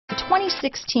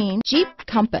2016 Jeep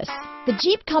Compass. The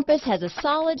Jeep Compass has a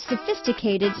solid,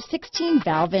 sophisticated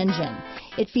 16-valve engine.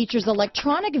 It features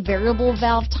electronic variable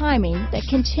valve timing that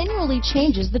continually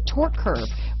changes the torque curve,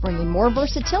 bringing more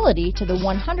versatility to the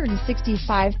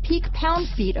 165 peak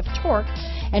pound-feet of torque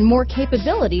and more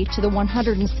capability to the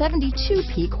 172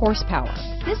 peak horsepower.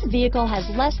 This vehicle has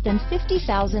less than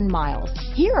 50,000 miles.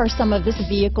 Here are some of this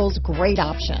vehicle's great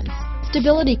options: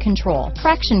 stability control,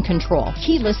 traction control,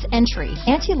 keyless entry,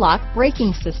 anti-lock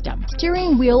braking system,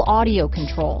 steering wheel audio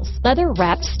controls,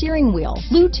 leather-wrapped steering wheel,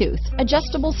 Bluetooth,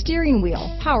 adjustable steering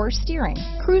wheel, power steering,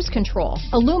 cruise control,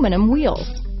 aluminum wheels,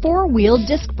 four-wheel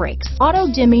disc brakes,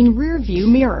 auto-dimming rear-view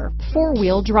mirror,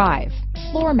 four-wheel drive,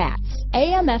 floor mats,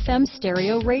 AM/FM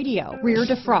stereo radio, rear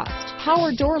defrost,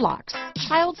 power door locks,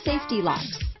 child safety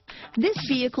locks. This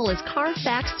vehicle is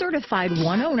CARFAX certified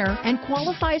one owner and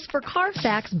qualifies for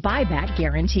CARFAX buyback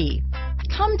guarantee.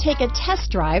 Come take a test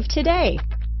drive today.